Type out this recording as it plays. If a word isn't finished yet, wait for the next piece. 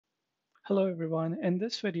Hello everyone, in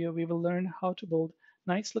this video we will learn how to build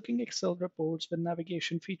nice looking Excel reports with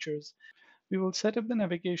navigation features. We will set up the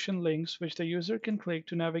navigation links which the user can click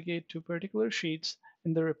to navigate to particular sheets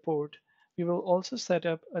in the report. We will also set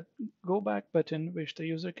up a go back button which the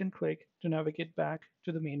user can click to navigate back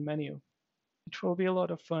to the main menu. It will be a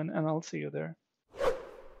lot of fun and I'll see you there.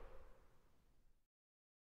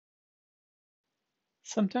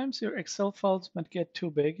 Sometimes your Excel files might get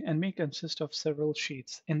too big and may consist of several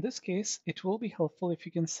sheets. In this case, it will be helpful if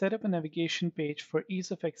you can set up a navigation page for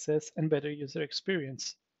ease of access and better user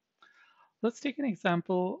experience. Let's take an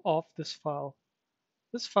example of this file.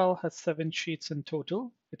 This file has 7 sheets in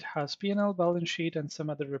total. It has P&L balance sheet and some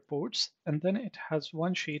other reports, and then it has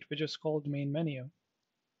one sheet which is called main menu.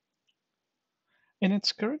 In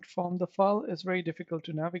its current form, the file is very difficult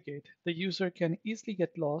to navigate. The user can easily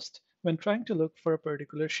get lost when trying to look for a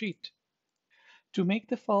particular sheet. To make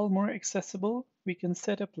the file more accessible, we can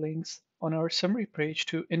set up links on our summary page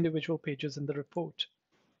to individual pages in the report.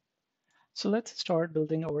 So let's start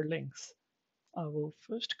building our links. I will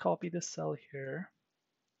first copy the cell here,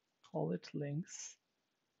 call it links,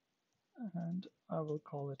 and I will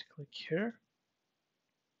call it click here.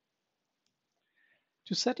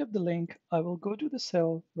 To set up the link, I will go to the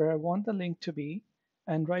cell where I want the link to be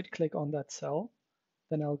and right click on that cell.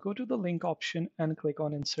 Then I'll go to the link option and click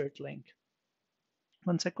on insert link.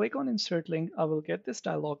 Once I click on insert link, I will get this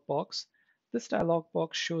dialog box. This dialog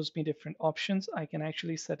box shows me different options. I can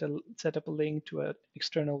actually set up a link to an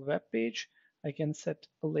external web page. I can set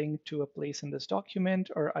a link to a place in this document,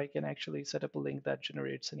 or I can actually set up a link that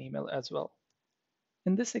generates an email as well.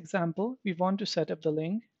 In this example, we want to set up the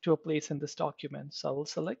link to a place in this document. So I will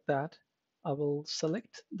select that. I will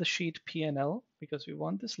select the sheet P&L because we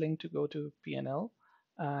want this link to go to P&L.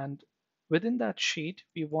 And within that sheet,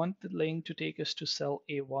 we want the link to take us to cell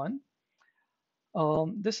A1.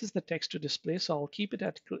 This is the text to display, so I'll keep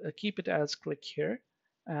it as click here,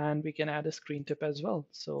 and we can add a screen tip as well.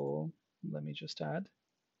 So let me just add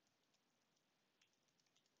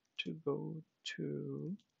to go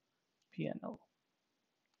to P&L.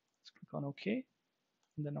 Let's click on OK,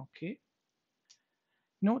 and then OK.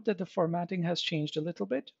 Note that the formatting has changed a little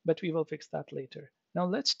bit, but we will fix that later. Now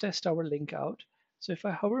let's test our link out. So if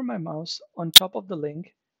I hover my mouse on top of the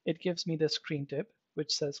link, it gives me the screen tip,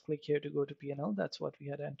 which says click here to go to P&L. That's what we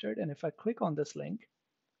had entered. And if I click on this link,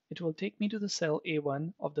 it will take me to the cell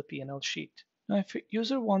A1 of the P&L sheet. Now if a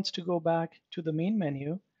user wants to go back to the main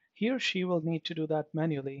menu, he or she will need to do that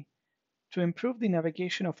manually. To improve the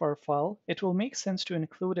navigation of our file, it will make sense to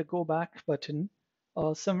include a go back button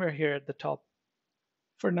somewhere here at the top.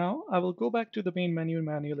 For now, I will go back to the main menu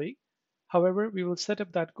manually. However, we will set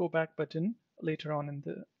up that go back button later on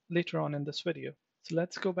in this video. So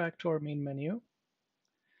let's go back to our main menu.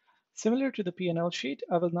 Similar to the P&L sheet,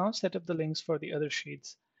 I will now set up the links for the other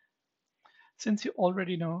sheets. Since you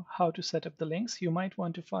already know how to set up the links, you might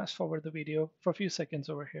want to fast forward the video for a few seconds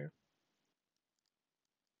over here.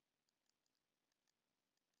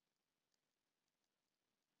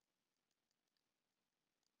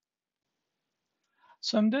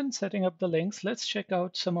 So I'm done setting up the links. Let's check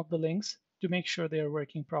out some of the links to make sure they are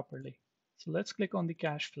working properly. So let's click on the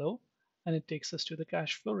cash flow, and it takes us to the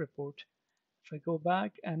cash flow report. If I go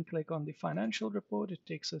back and click on the financial report, it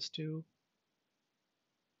takes us to,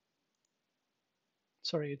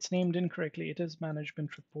 sorry, it's named incorrectly. It is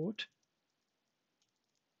management report.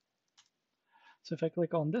 So if I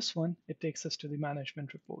click on this one, it takes us to the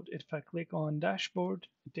management report. If I click on dashboard,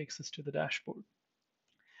 it takes us to the dashboard.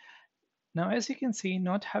 Now, as you can see,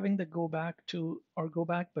 not having the go back to or go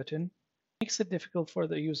back button makes it difficult for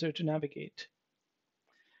the user to navigate,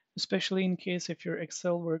 especially in case if your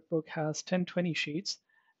Excel workbook has 10-20 sheets,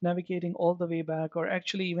 navigating all the way back or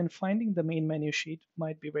actually even finding the main menu sheet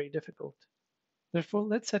might be very difficult. Therefore,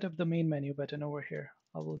 let's set up the main menu button over here.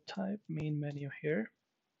 I will type main menu here,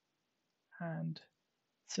 and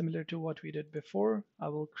similar to what we did before, I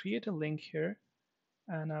will create a link here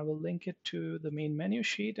and I will link it to the main menu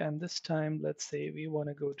sheet, and this time let's say we want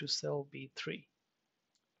to go to cell B3.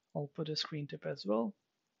 I'll put a screen tip as well.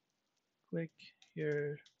 Click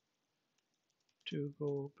here to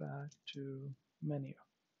go back to menu.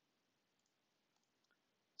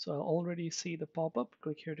 So I'll already see the pop-up.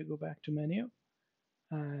 Click here to go back to menu.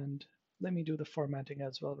 And let me do the formatting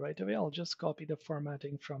as well right away. I'll just copy the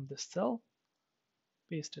formatting from this cell,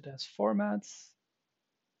 paste it as formats,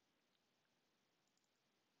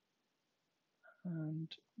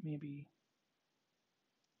 and maybe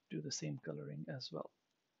do the same coloring as well.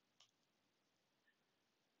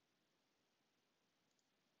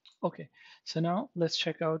 Okay, so now let's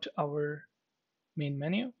check out our main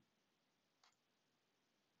menu.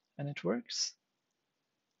 and it works.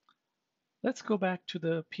 Let's go back to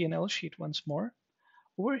the P&L sheet once more.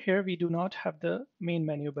 Over here, we do not have the main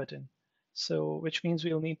menu button, so which means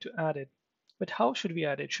we'll need to add it. But how should we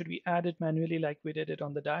add it? Should we add it manually like we did it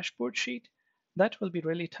on the dashboard sheet? That will be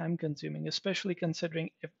really time consuming, especially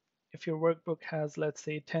considering if your workbook has, let's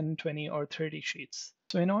say, 10, 20, or 30 sheets.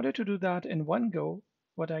 So in order to do that in one go,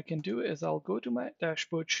 what I can do is I'll go to my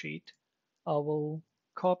dashboard sheet. I will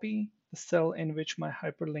copy the cell in which my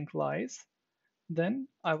hyperlink lies. Then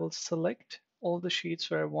I will select all the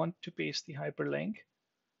sheets where I want to paste the hyperlink.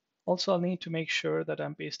 Also, I'll need to make sure that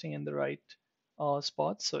I'm pasting in the right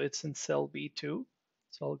spot. So it's in cell B2.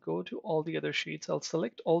 So I'll go to all the other sheets. I'll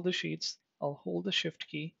select all the sheets. I'll hold the shift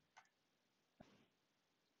key.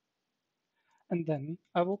 And then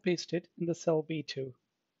I will paste it in the cell B2.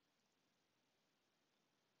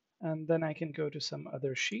 And then I can go to some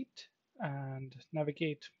other sheet and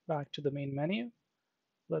navigate back to the main menu.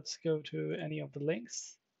 Let's go to any of the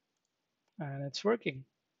links. And it's working.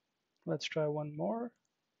 Let's try one more.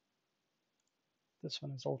 This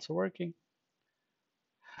one is also working.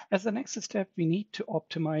 As the next step, we need to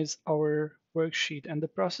optimize our worksheet and the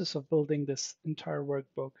process of building this entire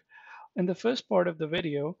workbook. In the first part of the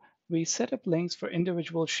video, we set up links for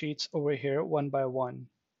individual sheets over here one by one.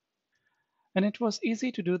 And it was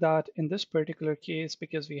easy to do that in this particular case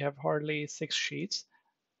because we have hardly 6 sheets.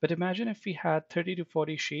 But imagine if we had 30 to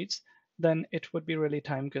 40 sheets, then it would be really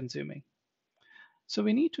time consuming. So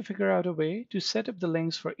we need to figure out a way to set up the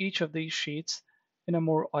links for each of these sheets in a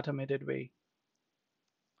more automated way.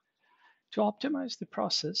 To optimize the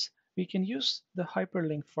process, we can use the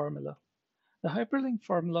hyperlink formula. The hyperlink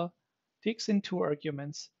formula takes in 2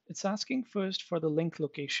 arguments. It's asking first for the link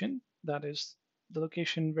location, that is the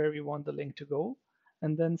location where we want the link to go.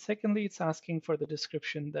 And then secondly, it's asking for the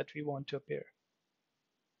description that we want to appear.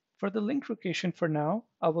 For the link location for now,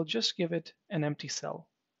 I will just give it an empty cell.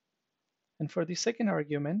 And for the second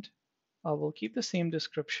argument, I will keep the same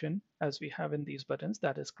description as we have in these buttons,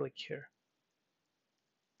 that is click here.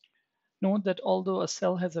 Note that although a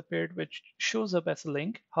cell has appeared which shows up as a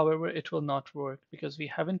link, however, it will not work because we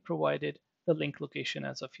haven't provided the link location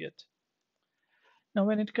as of yet. Now,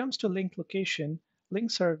 when it comes to link location,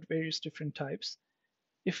 links are various different types.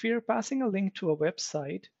 If we are passing a link to a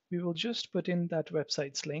website, we will just put in that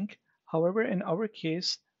website's link. However, in our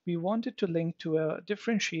case, we want it to link to a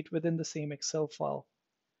different sheet within the same Excel file.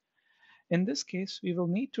 In this case, we will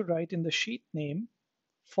need to write in the sheet name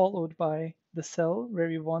followed by the cell where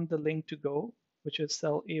we want the link to go, which is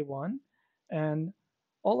cell A1. And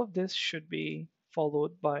all of this should be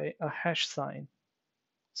followed by a hash sign.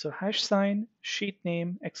 So hash sign, sheet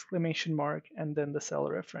name, exclamation mark, and then the cell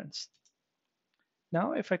reference.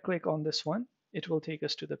 Now, if I click on this one, it will take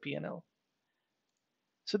us to the P&L.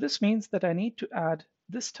 So this means that I need to add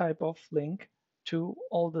this type of link to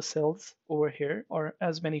all the cells over here, or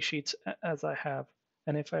as many sheets as I have.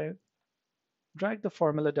 And if I drag the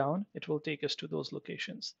formula down, it will take us to those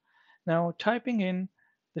locations. Now, typing in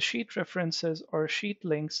the sheet references or sheet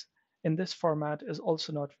links in this format is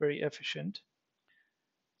also not very efficient.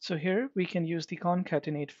 So here we can use the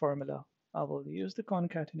concatenate formula. I will use the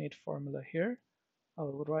concatenate formula here. I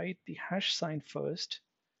will write the hash sign first,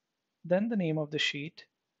 then the name of the sheet,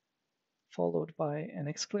 followed by an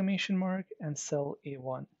exclamation mark and cell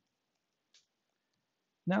A1.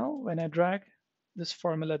 Now, when I drag this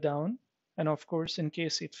formula down, and of course, in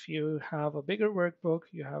case if you have a bigger workbook,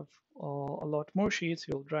 you have a lot more sheets,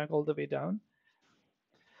 you'll drag all the way down.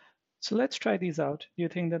 So let's try these out. Do you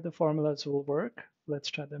think that the formulas will work? Let's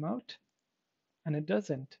try them out. And it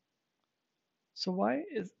doesn't. So why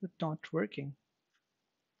is it not working?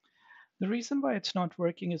 The reason why it's not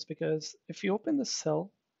working is because if you open the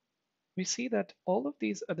cell, we see that all of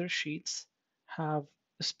these other sheets have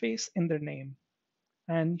a space in their name.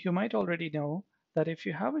 And you might already know that if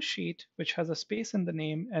you have a sheet which has a space in the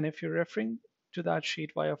name, and if you're referring to that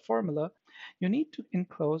sheet via formula, you need to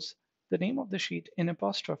enclose the name of the sheet in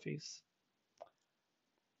apostrophes.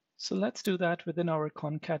 So let's do that within our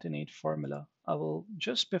concatenate formula. I will,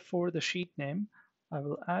 just before the sheet name, I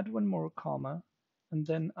will add one more comma, and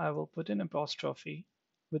then I will put an apostrophe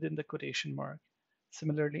within the quotation mark.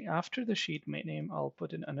 Similarly, after the sheet name, I'll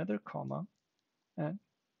put in another comma and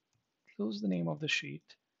close the name of the sheet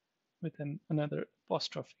with another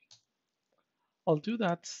apostrophe. I'll do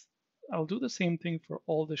the same thing for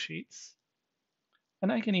all the sheets.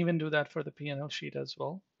 And I can even do that for the P&L sheet as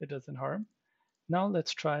well. It doesn't harm. Now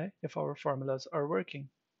let's try if our formulas are working.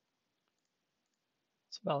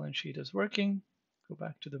 So balance sheet is working. Go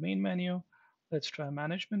back to the main menu. Let's try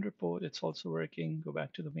management report. It's also working. Go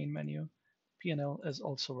back to the main menu. P&L is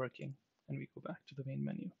also working. And we go back to the main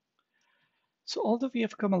menu. So although we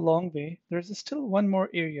have come a long way, there's still one more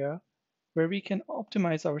area where we can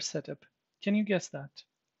optimize our setup. Can you guess that?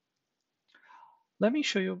 Let me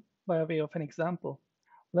show you by way of an example.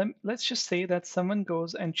 Let's just say that someone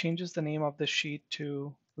goes and changes the name of the sheet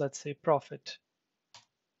to, let's say, profit.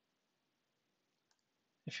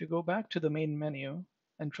 If you go back to the main menu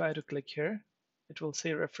and try to click here, it will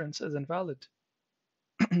say reference is invalid.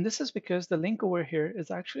 This is because the link over here is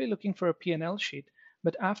actually looking for a P&L sheet,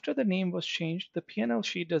 but after the name was changed, the P&L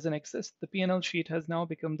sheet doesn't exist. The P&L sheet has now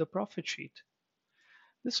become the profit sheet.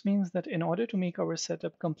 This means that in order to make our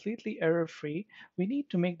setup completely error-free, we need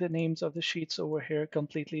to make the names of the sheets over here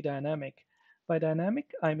completely dynamic. By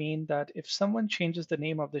dynamic, I mean that if someone changes the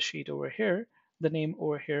name of the sheet over here, the name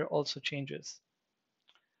over here also changes.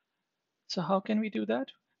 So how can we do that?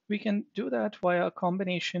 We can do that via a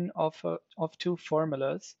combination of two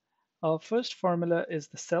formulas. Our first formula is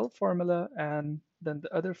the cell formula, and then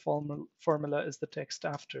the other formula is the text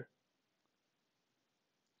after.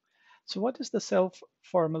 So what does the cell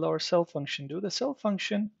formula or cell function do? The cell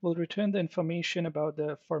function will return the information about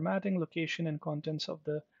the formatting, location, and contents of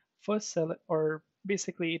the first cell, or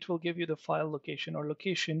basically it will give you the file location or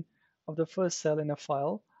location of the first cell in a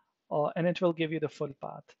file, and it will give you the full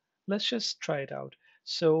path. Let's just try it out.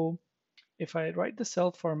 So if I write the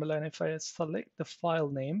cell formula and if I select the file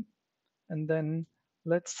name, and then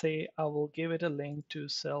let's say I will give it a link to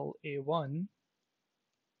cell A1,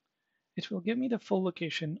 it will give me the full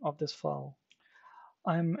location of this file.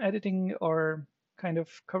 I'm editing or kind of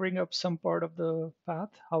covering up some part of the path,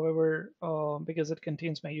 however, because it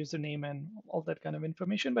contains my username and all that kind of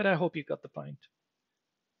information, but I hope you got the point.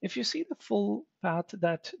 If you see the full path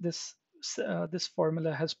that this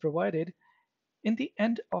formula has provided, in the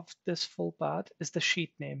end of this full path is the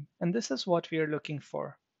sheet name, and this is what we are looking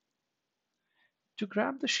for. To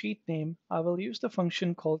grab the sheet name, I will use the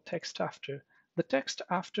function called textafter. The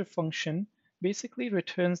textafter function basically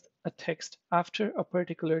returns a text after a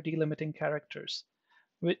particular delimiting characters,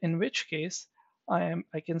 in which case I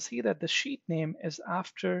can see that the sheet name is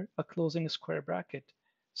after a closing square bracket,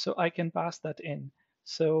 so I can pass that in.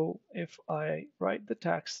 So if I write the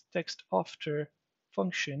text after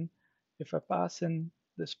function, if I pass in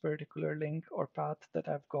this particular link or path that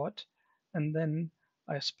I've got, and then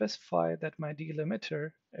I specify that my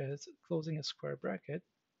delimiter is closing a square bracket,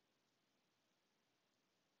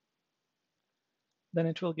 then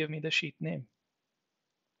it will give me the sheet name.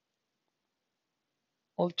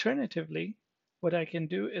 Alternatively, what I can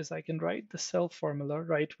do is I can write the cell formula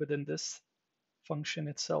right within this function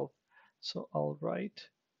itself. So I'll write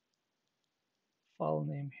file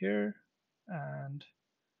name here, and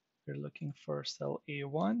we're looking for cell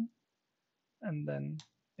A1, and then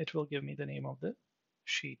it will give me the name of the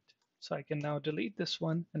sheet. So I can now delete this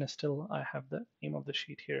one, and still I have the name of the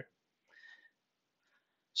sheet here.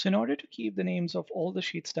 So in order to keep the names of all the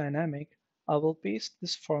sheets dynamic, I will paste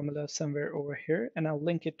this formula somewhere over here, and I'll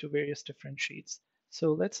link it to various different sheets.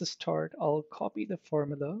 So let's start. I'll copy the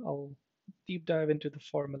formula. I'll deep dive into the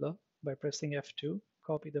formula by pressing F2,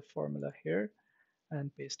 copy the formula here,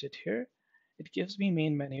 and paste it here. It gives me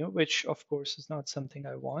main menu, which of course is not something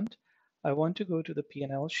I want. I want to go to the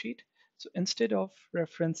P&L sheet. So instead of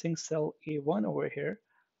referencing cell A1 over here,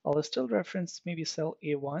 I'll still reference maybe cell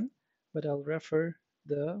A1, but I'll refer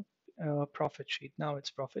the profit sheet. Now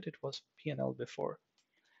it's profit, it was P&L before.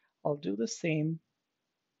 I'll do the same.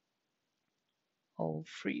 I'll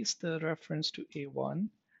freeze the reference to A1,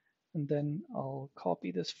 and then I'll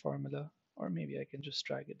copy this formula, or maybe I can just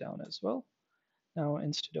drag it down as well. Now,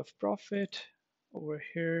 instead of profit, over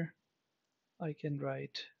here, I can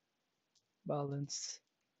write balance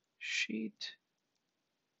sheet.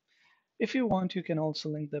 If you want, you can also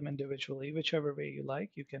link them individually, whichever way you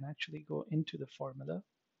like. You can actually go into the formula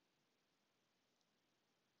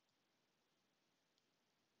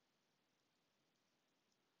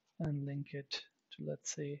and link it to,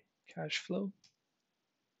 let's say, cash flow.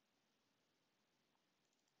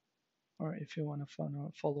 Or if you want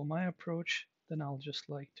to follow my approach, then I'll just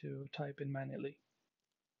like to type in manually.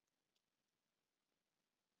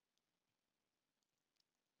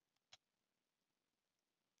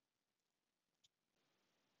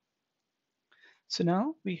 So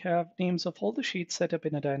now we have names of all the sheets set up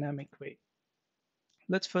in a dynamic way.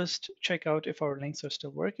 Let's first check out if our links are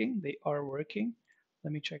still working. They are working.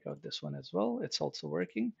 Let me check out this one as well. It's also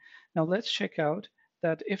working. Now let's check out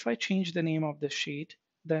that if I change the name of the sheet,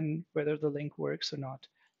 then whether the link works or not.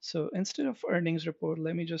 So instead of earnings report,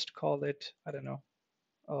 let me just call it, I don't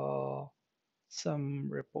know, some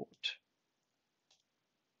report,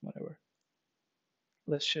 whatever.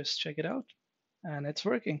 Let's just check it out. And it's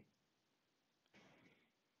working.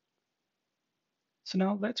 So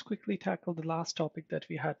now let's quickly tackle the last topic that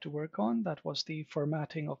we had to work on. That was the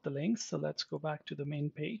formatting of the links. So let's go back to the main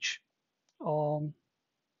page. Um,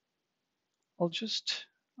 I'll just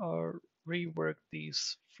rework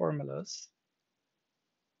these formulas.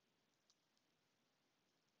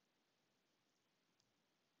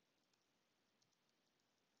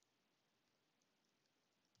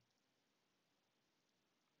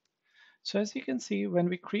 So as you can see, when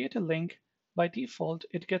we create a link, by default,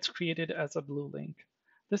 it gets created as a blue link.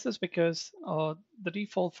 This is because the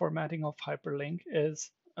default formatting of hyperlink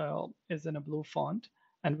is in a blue font,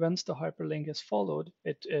 and once the hyperlink is followed,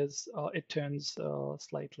 it turns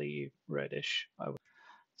slightly reddish.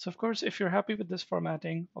 So of course, if you're happy with this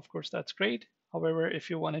formatting, of course, that's great. However, if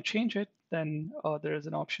you want to change it, then there is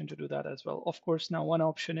an option to do that as well. Of course, now one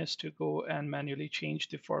option is to go and manually change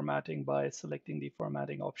the formatting by selecting the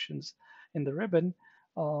formatting options in the ribbon.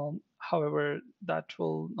 However, that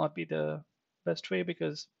will not be the best way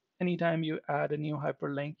because anytime you add a new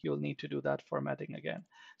hyperlink, you'll need to do that formatting again.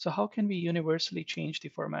 So how can we universally change the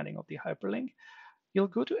formatting of the hyperlink? You'll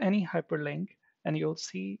go to any hyperlink and you'll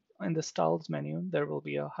see in the styles menu, there will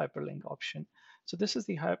be a hyperlink option. So this is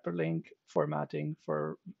the hyperlink formatting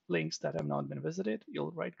for links that have not been visited.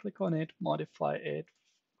 You'll right click on it, modify it,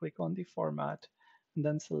 click on the format, and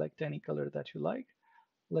then select any color that you like.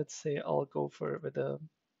 Let's say I'll go for with a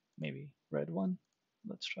maybe red one.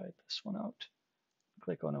 Let's try this one out.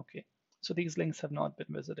 Click on OK. So these links have not been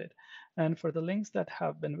visited. And for the links that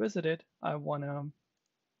have been visited, I want to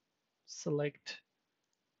select,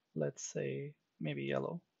 let's say, maybe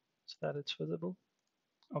yellow so that it's visible.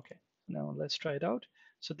 Okay, now let's try it out.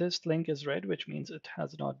 So this link is red, which means it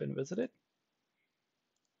has not been visited.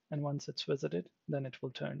 And once it's visited, then it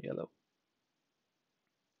will turn yellow.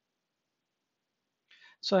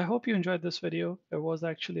 So I hope you enjoyed this video. It was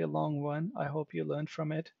actually a long one. I hope you learned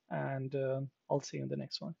from it, and I'll see you in the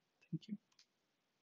next one. Thank you.